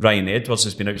Ryan Edwards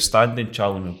has been outstanding.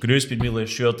 Charlie Mulgrew's been really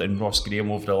assured, and Ross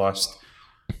Graham over the last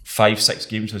 5-6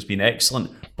 games has been excellent,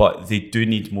 but they do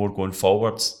need more going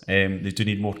forward. They do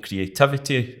need more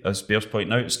creativity, as Bear's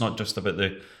pointing out. It's not just about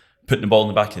putting the ball in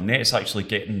the back of the net, it's actually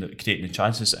creating the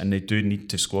chances, and they do need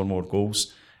to score more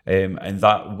goals, and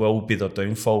that will be their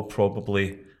downfall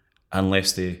probably,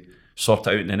 unless they sort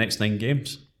it out in the next 9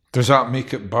 games. Does that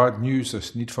make it bad news,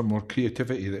 this need for more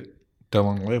creativity, that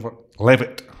Dylan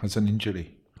Levitt has an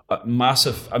injury?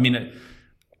 Massive. I mean,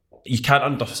 you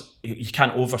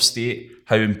can't overstate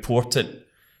how important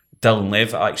Dylan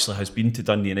Levitt actually has been to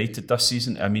Dundee United this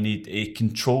season. I mean, he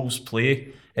controls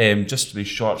play just with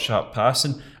short, sharp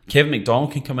passing. Kevin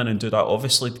McDonald can come in and do that,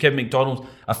 obviously. Kevin McDonald,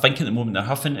 I think at the moment they're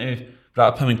having to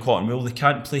wrap him in cotton wool. They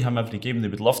can't play him every game. They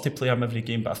would love to play him every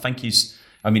game, but I think he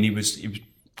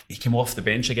came off the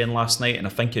bench again last night, and I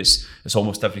think it's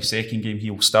almost every second game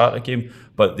he'll start a game.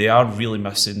 But they are really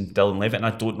missing Dylan Levitt, and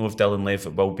I don't know if Dylan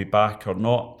Levitt will be back or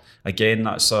not. Again,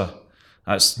 that's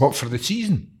what, for the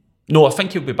season? No, I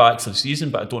think he'll be back for the season,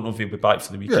 but I don't know if he'll be back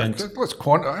for the weekend. Yeah, let's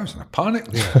quantify. I was in a panic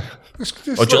there. Do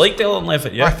you like Dylan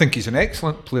Levitt? Yeah, I think he's an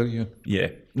excellent player. Yeah,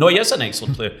 no, he is an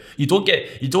excellent player. You don't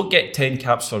get 10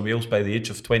 caps for Wales by the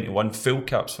age of 21, full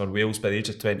caps for Wales by the age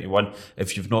of 21,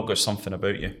 if you've not got something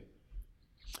about you.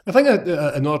 I think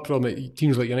another problem that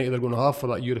teams like United are going to have for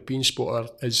that European spot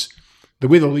is the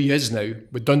way the league is now,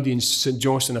 with Dundee and St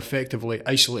Johnstone effectively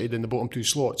isolated in the bottom 2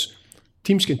 slots.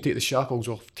 Teams can take the shackles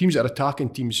off. Teams that are attacking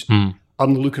teams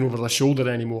aren't looking over their shoulder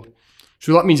anymore.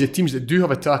 So that means the teams that do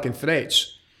have attacking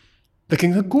threats, they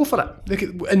can go for it. They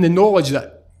can, in the knowledge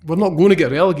that we're not going to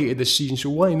get relegated this season, so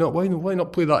why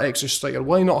not play that extra striker?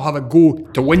 Why not have a go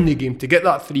to win the game, to get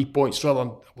that 3 points, rather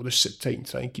than we'll just sit tight and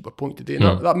try and keep a point today.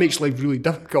 And that makes life really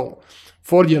difficult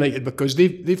for United, because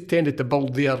they've tended to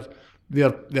build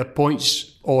their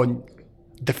points on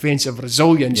defensive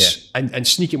resilience and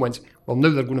sneaky wins. Well, now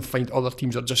they're going to find other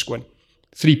teams are just going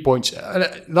 3 points,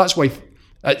 and that's why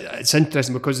it's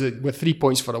interesting, because with 3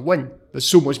 points for a win, there's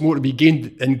so much more to be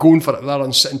gained in going for it rather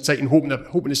than sitting tight and hoping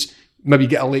to maybe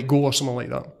get a late goal or something like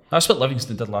that. That's what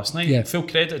Livingston did last night. Yeah. Full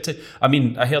credit to. I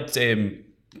mean, I heard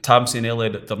Tam saying earlier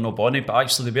that they're not bonny, but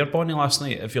actually they were bonny last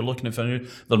night. If you're looking at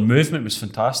their movement was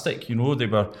fantastic. You know, they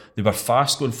were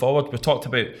fast going forward. We talked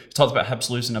about Hibs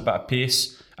losing a bit of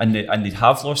pace. And they'd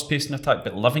have lost pace in attack,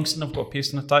 but Livingston have got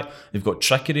pace in attack. They've got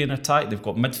trickery in attack. They've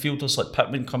got midfielders like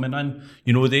Pittman coming in.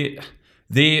 You know, they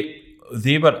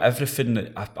were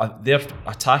everything. Their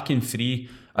attacking three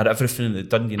are everything that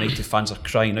Dundee United fans are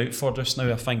crying out for just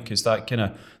now. I think is that kind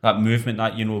of that movement,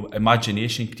 that, you know,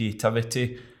 imagination,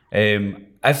 creativity.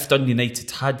 if Dundee United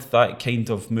had that kind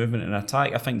of movement and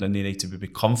attack, I think Dundee United would be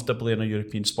comfortably in a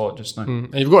European spot just now.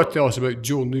 And you've got to tell us about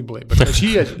Joe Newbley, because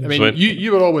he is, I mean,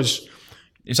 you were always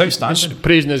He's outstanding.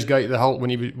 praising this guy to the hilt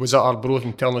when he was at Arbroath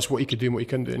and telling us what he could do and what he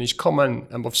couldn't do, and he's come in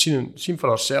and we've seen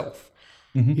for ourselves.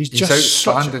 He's He's just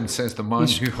outstanding, says the man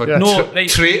who had yeah.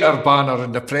 traitor banner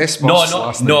in the press box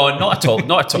last night. No, not at all.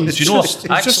 Not at all. He's Do you know, just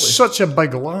actually, such a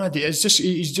big lad. He's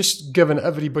just given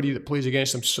everybody that plays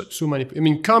against him so many. I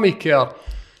mean, Cammy Kerr.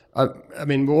 I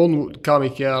mean, we all know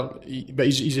Cammy Kerr, but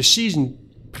he's a seasoned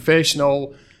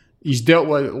professional. He's dealt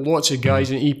with lots of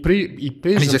guys, and he praised And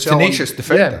he's himself. a tenacious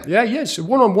defender. Yeah, yes.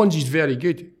 One-on-ones, he's very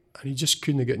good, and he just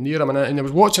couldn't get near him. And I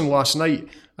was watching last night,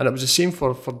 and it was the same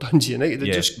for Dundee United. They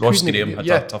just Ross couldn't Graham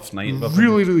get had a tough night.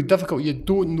 Really, really difficult. You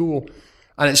don't know,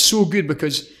 and it's so good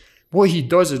because what he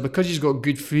does is, because he's got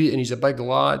good feet and he's a big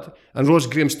lad, and Ross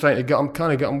Graham's trying to get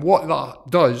him. What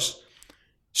that does,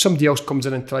 somebody else comes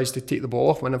in and tries to take the ball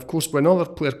off him, and of course, with another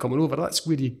player coming over, that's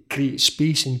where he creates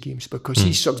space in games, because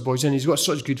he sucks boys in. He's got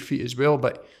such good feet as well,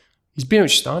 but he's been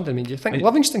outstanding. I mean, do you think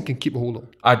Livingston can keep a hold of him?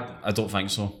 I don't think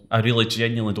so. I really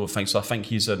genuinely don't think so. I think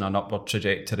he's in an upward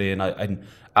trajectory, and I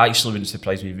actually wouldn't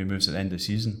surprise me if he moves at the end of the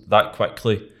season that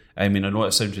quickly. I mean, I know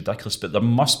it sounds ridiculous, but there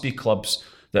must be clubs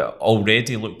that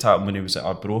already looked at him when he was at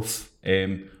Arbroath.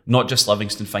 Not just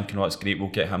Livingston thinking, oh, it's great, we'll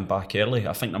get him back early.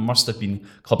 I think there must have been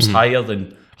clubs higher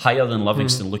than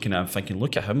Livingston looking at him thinking,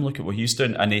 look at him, look at what he's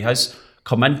doing. And he has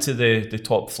come into the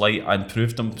top flight and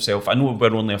proved himself. I know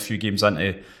we're only a few games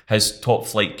into his top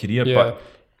flight career, but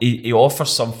he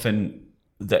offers something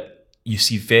that you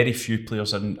see very few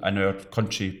players in our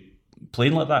country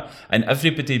playing like that. And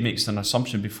everybody makes an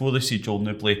assumption before they see Joel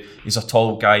Newbley, he's a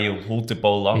tall guy, he'll hold the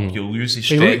ball up, he'll use his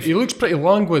strength. He looks pretty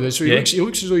languid, so he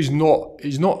looks as though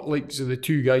he's not like the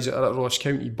two guys that are at Ross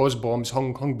County, Buzz Bombs,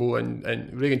 Hungbo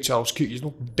and Reagan Charles Cook. He's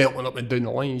not belting up and down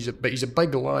the line, but he's a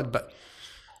big lad, but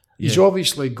he's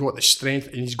obviously got the strength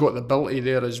and he's got the ability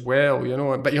there as well, you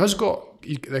know. But he has got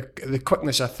the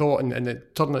quickness of thought and the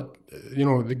turn it, you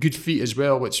know, the good feet as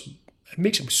well, which it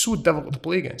makes him so difficult to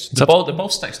play against. The ball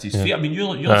sticks to his feet. I mean,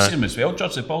 you'll see him as well,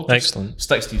 George. The ball just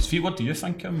sticks to his feet. What do you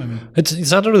think of him? I mean,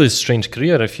 he's had a really strange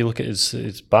career. If you look at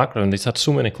his background, he's had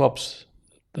so many clubs.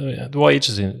 What age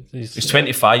is he? He's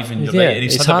 25, and you're right. And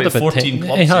he's had about 14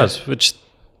 clubs. He has, which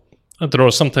I don't know.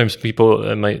 Sometimes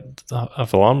people might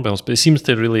have alarm bells, but it seems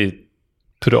to really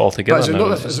put it all together.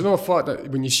 But it's another fact that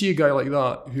when you see a guy like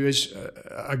that, who is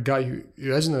a guy who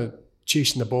isn't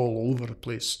chasing the ball all over the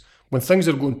place, when things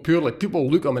are going poorly, people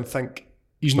look at him and think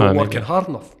he's not working hard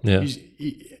enough. Yeah.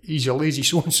 He's a lazy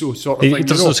so-and-so sort of thing. He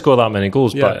doesn't score that many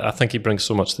goals, but I think he brings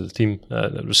so much to the team.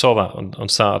 We saw that on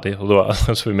Saturday, although,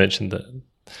 as we mentioned, that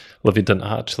Livy didn't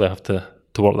actually have to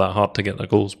work that hard to get their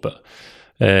goals. But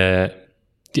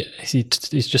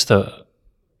he's just a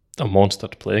monster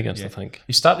to play against, I think.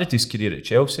 He started his career at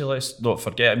Chelsea, let's not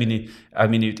forget.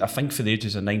 I think for the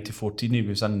ages of 9 to 14, he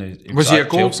was in the... Was he a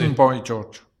golden boy,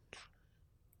 George?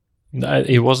 No,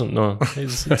 he wasn't, no.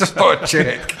 Just thought I'd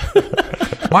check.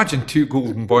 Imagine two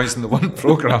golden boys in the one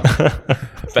programme.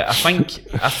 But I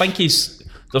think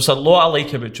there's a lot I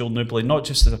like about Joel Newbley, not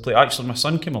just as a player. Actually, my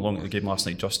son came along at the game last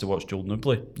night just to watch Joel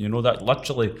Newbley. You know, that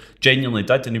literally, genuinely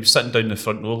did. And he was sitting down in the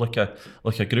front row like a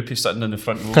groupie sitting in the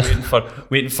front row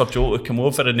waiting for Joel to come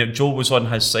over. And Joel was on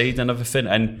his side and everything.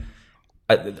 And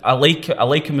I like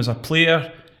him as a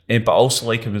player, but also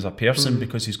like him as a person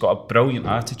because he's got a brilliant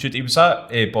attitude. He was at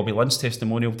Bobby Lynn's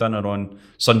testimonial dinner on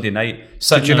Sunday night.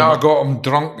 Did you not have got him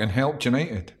drunk and helped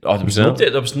United? Oh,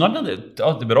 there was none of it.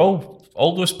 Oh, they were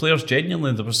all those players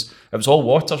genuinely. It was all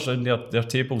waters around their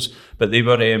tables, but they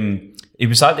were. He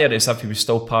was out there as if he was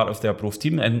still part of the Arbroath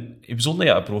team, and he was only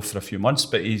at Arbroath for a few months,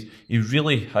 but he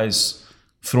really has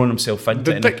thrown himself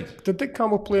into it. Did Dick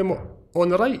Campbell play him on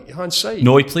the right hand side?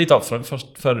 No, he played up front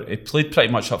he played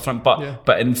pretty much up front.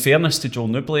 But in fairness to Joel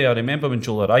Newbley, I remember when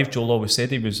Joel arrived, Joel always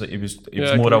said he was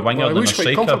more a winger than a striker.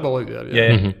 He looks quite comfortable out there.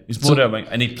 Yeah, he's more a winger,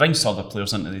 and he brings other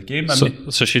players into the game.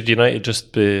 So should United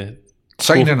just be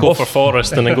go for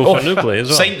Forrest and then go for Newbley as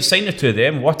well? Sign the two of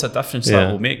them. What a difference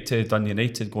that will make to Dundee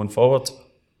United going forward.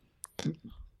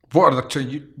 What are the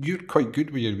two? You're quite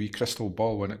good with your wee crystal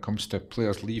ball when it comes to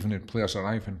players leaving and players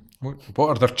arriving. What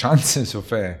are their chances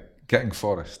of getting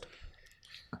Forrest?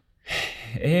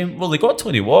 Well, they got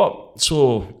Tony Watt,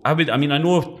 so I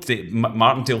know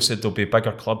Martindale said there'll be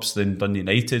bigger clubs than Dundee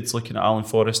United looking at Alan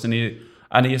Forrest, and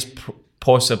he is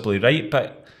possibly right,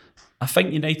 but I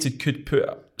think United could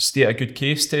state a good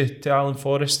case to Alan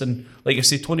Forrest, and like I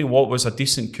say, Tony Watt was a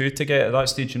decent coup to get at that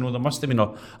stage. You know, there must have been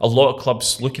a lot of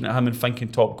clubs looking at him and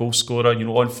thinking top goal scorer, you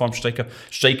know, on form striker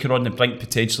on the brink,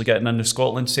 potentially getting in the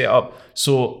Scotland setup.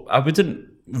 So I wouldn't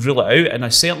rule it out, and I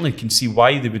certainly can see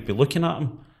why they would be looking at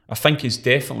him. I think he's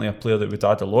definitely a player that would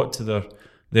add a lot to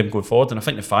them going forward, and I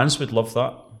think the fans would love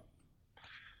that.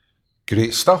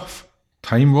 Great stuff.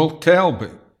 Time will tell,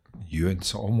 but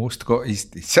Ewan's almost got he's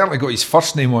certainly got his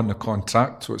first name on the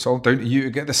contract, so it's all down to you to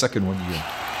get the second one, Ewan.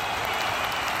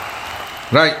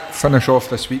 Right, finish off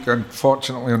this week,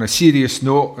 unfortunately, on a serious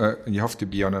note. You have to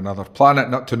be on another planet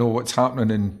not to know what's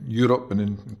happening in Europe and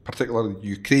in particular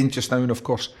Ukraine just now. And of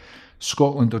course,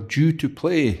 Scotland are due to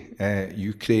play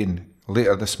Ukraine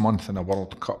later this month in a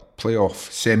World Cup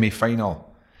playoff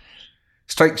semi-final.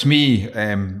 Strikes me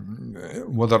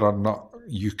whether or not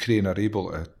Ukraine are able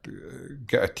to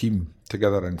get a team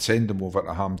together and send them over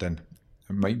to Hampden.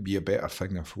 It might be a better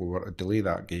thing if we were to delay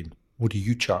that game. What do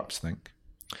you chaps think?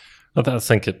 I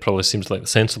think it probably seems like the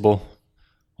sensible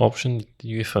option.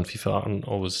 UEFA and FIFA aren't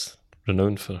always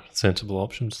renowned for sensible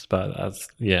options, but I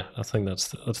think that's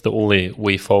the only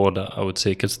way forward, I would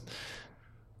say, because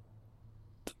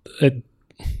the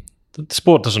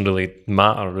sport doesn't really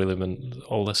matter really when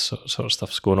all this sort of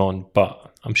stuff's going on.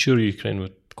 But I'm sure Ukraine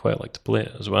would quite like to play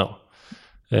it as well.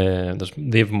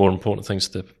 They have more important things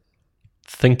to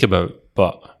think about,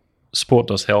 but sport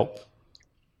does help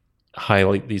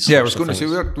highlight these. Yeah, I was going to say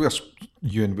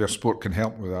where sport can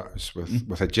help with that is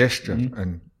with a gesture,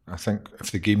 and I think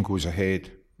if the game goes ahead,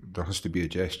 there has to be a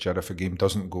gesture. If a game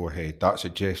doesn't go ahead, that's a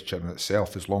gesture in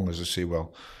itself. As long as they say,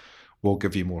 "Well, we'll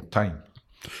give you more time."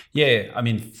 Yeah, I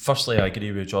mean, firstly, I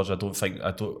agree with George.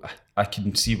 I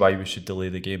can see why we should delay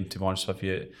the game. To be honest with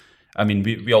you, I mean,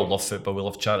 we all love football. We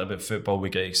love chatting about football. We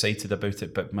get excited about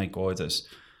it. But my God,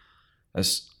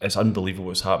 it's unbelievable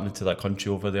what's happening to that country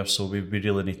over there, so we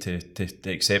really need to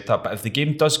accept that. But if the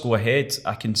game does go ahead,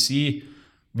 I can see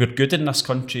we're good in this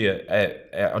country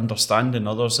at understanding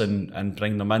others and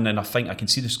bringing them in, and I think I can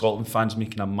see the Scotland fans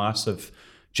making a massive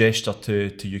gesture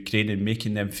to Ukraine and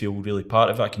making them feel really part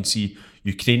of it. I can see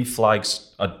Ukraine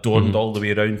flags adorned all the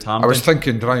way around Hampden. I was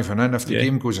thinking driving in, if the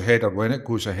game goes ahead or when it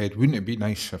goes ahead, wouldn't it be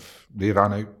nice if they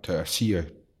ran out to see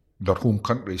their home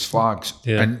country's flags?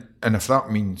 Yeah. And if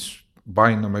that means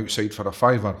buying them outside for a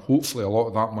 £5, hopefully a lot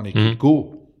of that money could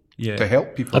go to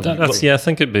help people. I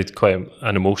think it'd be quite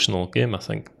an emotional game. I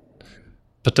think,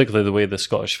 particularly the way the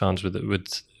Scottish fans would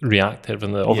react to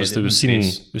everything. Obviously, we've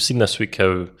seen this week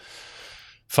how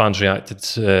fans reacted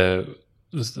to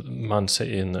the Man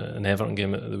City and Everton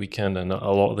game at the weekend, and a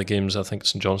lot of the games. I think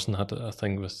St Johnstone had a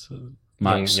thing with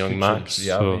young Max.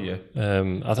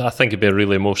 I think it'd be a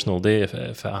really emotional day if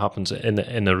it happens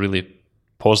in a really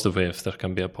positive way, if there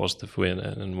can be a positive way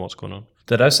in what's going on.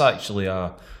 There is actually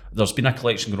there's been a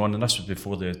collection going on, and this was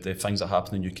before the things that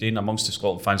happened in Ukraine, amongst the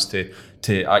Scotland fans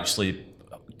to actually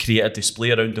create a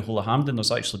display around the whole of Hampden.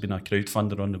 There's actually been a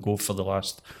crowdfunder on the go for the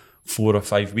last 4 or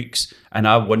 5 weeks, and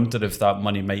I wonder if that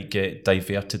money might get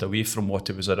diverted away from what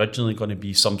it was originally going to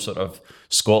be, some sort of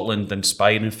Scotland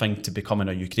inspiring thing, to becoming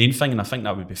a Ukraine thing. And I think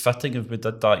that would be fitting if we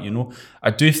did that, you know.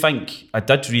 I did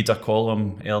read a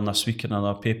column earlier this week in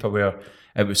another paper where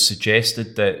it was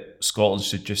suggested that Scotland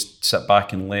should just sit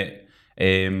back and let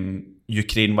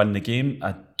Ukraine win the game.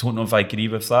 I don't know if I agree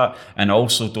with that, and I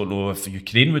also don't know if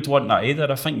Ukraine would want that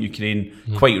either. I think Ukraine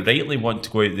quite rightly want to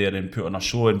go out there and put on a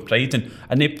show and pride,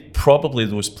 and they probably,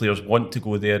 those players, want to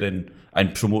go there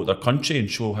and promote their country and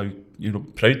show how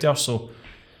proud they are. So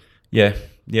yeah,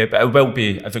 but it will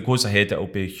be, if it goes ahead, it'll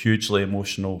be a hugely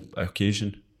emotional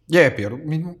occasion. Yeah, Bear, I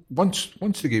mean, once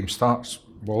the game starts,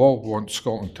 we'll all want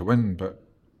Scotland to win, but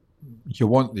you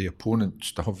want the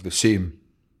opponents to have the same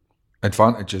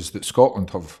advantages that Scotland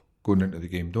have going into the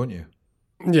game, don't you?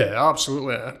 Yeah,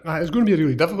 absolutely. It's going to be a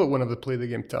really difficult one if they play the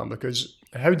game, Tom, because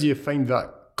how do you find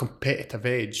that competitive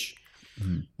edge?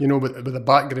 You know, with the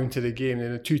background to the game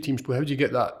and the two teams play, how do you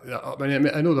get that? I mean,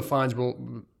 I know the fans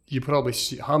will. You probably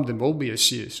see Hampden will be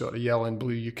sort of yellow and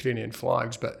blue Ukrainian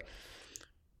flags, but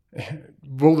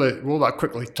will that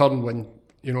quickly turn when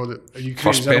the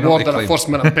Ukrainians are awarded a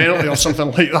first-minute penalty or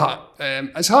something like that?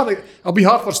 It's hard. It'll be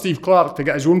hard for Steve Clarke to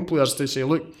get his own players to say,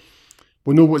 "Look,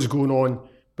 we know what's going on,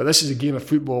 but this is a game of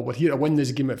football. We're here to win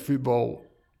this game of football,"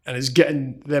 and it's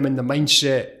getting them in the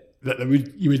mindset that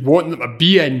you would want them to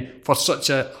be in for such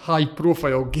a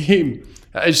high-profile game.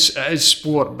 It is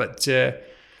sport, but it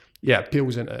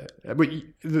pales into it. But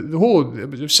the whole, I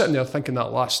was sitting there thinking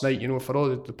that last night. For all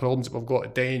the problems that we've got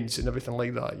at Dens and everything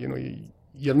like that,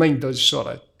 your mind does sort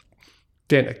of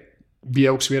tend to be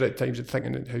elsewhere at times and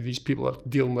thinking how these people are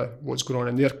dealing with what's going on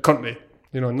in their country.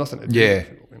 Nothing to do with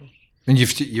it. And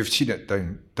you've seen it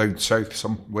down south.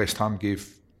 Some West Ham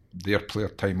gave their player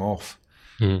time off.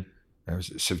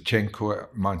 Shevchenko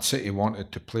at Man City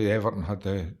wanted to play. Everton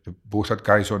both had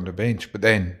guys on the bench, but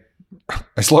then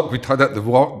it's like we'd had it,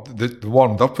 they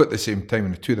warmed up at the same time,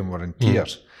 and the two of them were in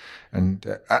tears. And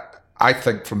I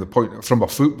think from a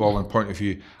footballing point of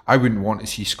view, I wouldn't want to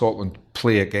see Scotland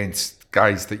play against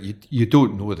guys that you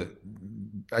don't know that,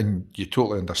 and you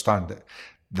totally understand that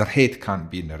their head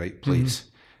can't be in the right place.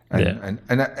 And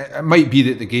it might be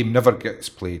that the game never gets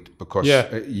played because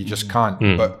you just can't.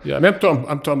 But I mean,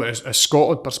 I'm talking about a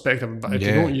Scotland perspective. But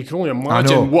you can only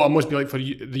imagine what it must be like for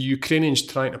the Ukrainians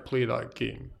trying to play that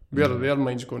game, where their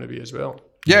mind's going to be as well.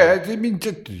 Yeah, I mean,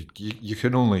 you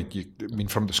can only. I mean,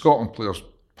 from the Scotland players'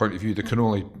 point of view, they can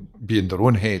only be in their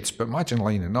own heads. But imagine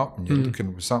lining up and you're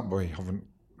looking, was that boy having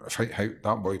a fight out?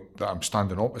 That boy that I'm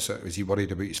standing opposite, is he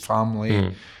worried about his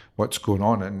family? What's going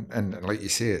on? And like you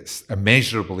say, it's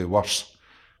immeasurably worse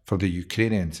for the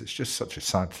Ukrainians. It's just such a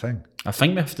sad thing. I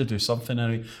think we have to do something. I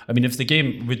mean, if the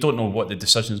game, we don't know what the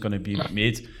decision is going to be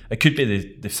made. It could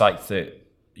be the fact that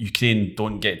Ukraine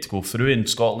don't get to go through and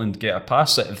Scotland get a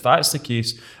pass. If that's the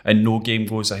case and no game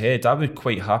goes ahead, I would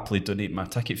quite happily donate my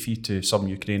ticket fee to some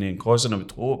Ukrainian cause, and I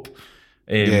would hope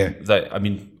that, I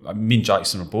mean, me and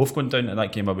Jackson are both going down to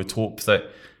that game. I would hope that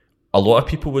a lot of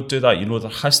people would do that. You know, there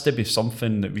has to be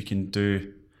something that we can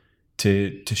do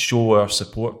to show our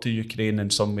support to Ukraine in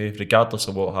some way, regardless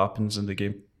of what happens in the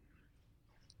game.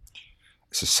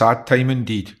 It's a sad time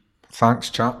indeed. Thanks,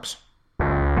 chaps.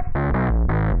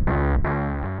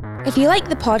 If you like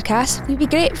the podcast, we'd be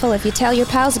grateful if you tell your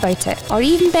pals about it, or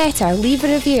even better, leave a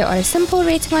review or a simple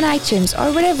rating on iTunes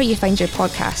or wherever you find your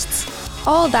podcasts.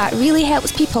 All that really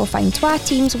helps people find Twa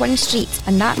Teams One Street,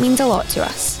 and that means a lot to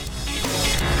us.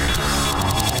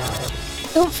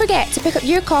 Don't forget to pick up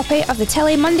your copy of The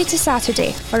Tilly Monday to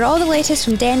Saturday for all the latest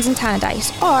from Dens and Tannadice,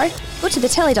 or go to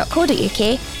thetilly.co.uk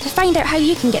to find out how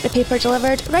you can get the paper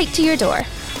delivered right to your door.